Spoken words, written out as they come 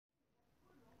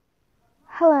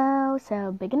Hello,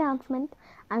 so big announcement.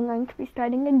 I'm going to be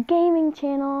starting a gaming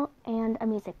channel and a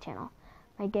music channel.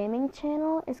 My gaming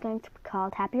channel is going to be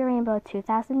called Happy Rainbow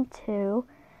 2002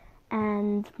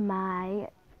 and my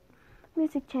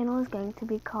music channel is going to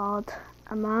be called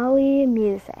Amali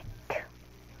Music.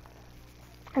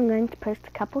 I'm going to post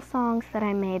a couple songs that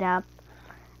I made up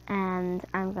and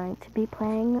I'm going to be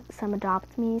playing some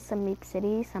Adopt Me, some Meep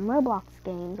City, some Roblox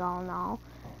games all in all.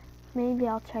 Maybe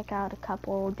I'll check out a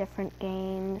couple different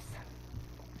games,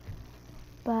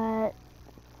 but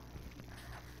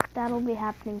that'll be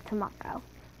happening tomorrow.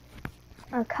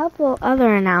 A couple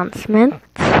other announcements.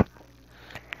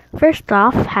 First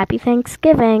off, happy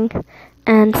Thanksgiving.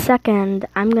 And second,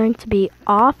 I'm going to be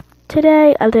off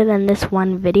today other than this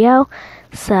one video,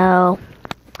 so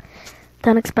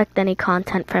don't expect any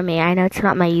content from me. I know it's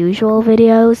not my usual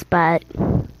videos, but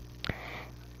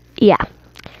yeah.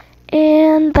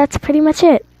 And that's pretty much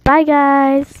it. Bye,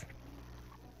 guys.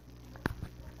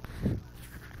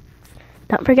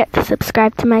 Don't forget to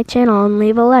subscribe to my channel and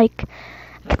leave a like.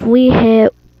 Can we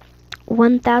hit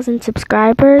 1,000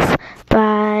 subscribers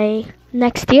by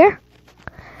next year?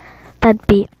 That'd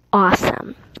be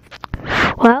awesome.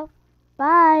 Well,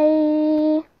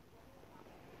 bye.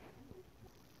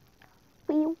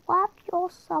 We love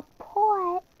your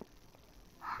support.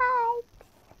 Hi.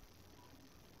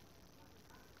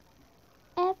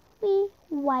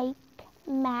 Like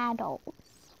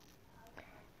medals.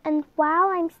 And while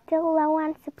I'm still low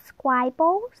on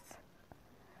subscribers,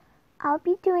 I'll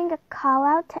be doing a call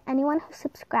out to anyone who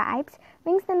subscribes,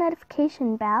 rings the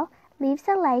notification bell, leaves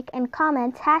a like, and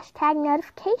comments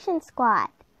 #NotificationSquad.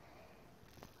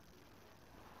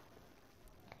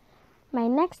 My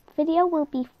next video will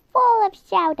be full of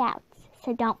shout outs,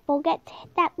 so don't forget to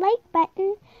hit that like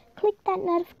button, click that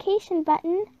notification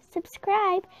button,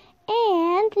 subscribe,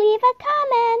 and leave a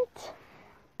comment.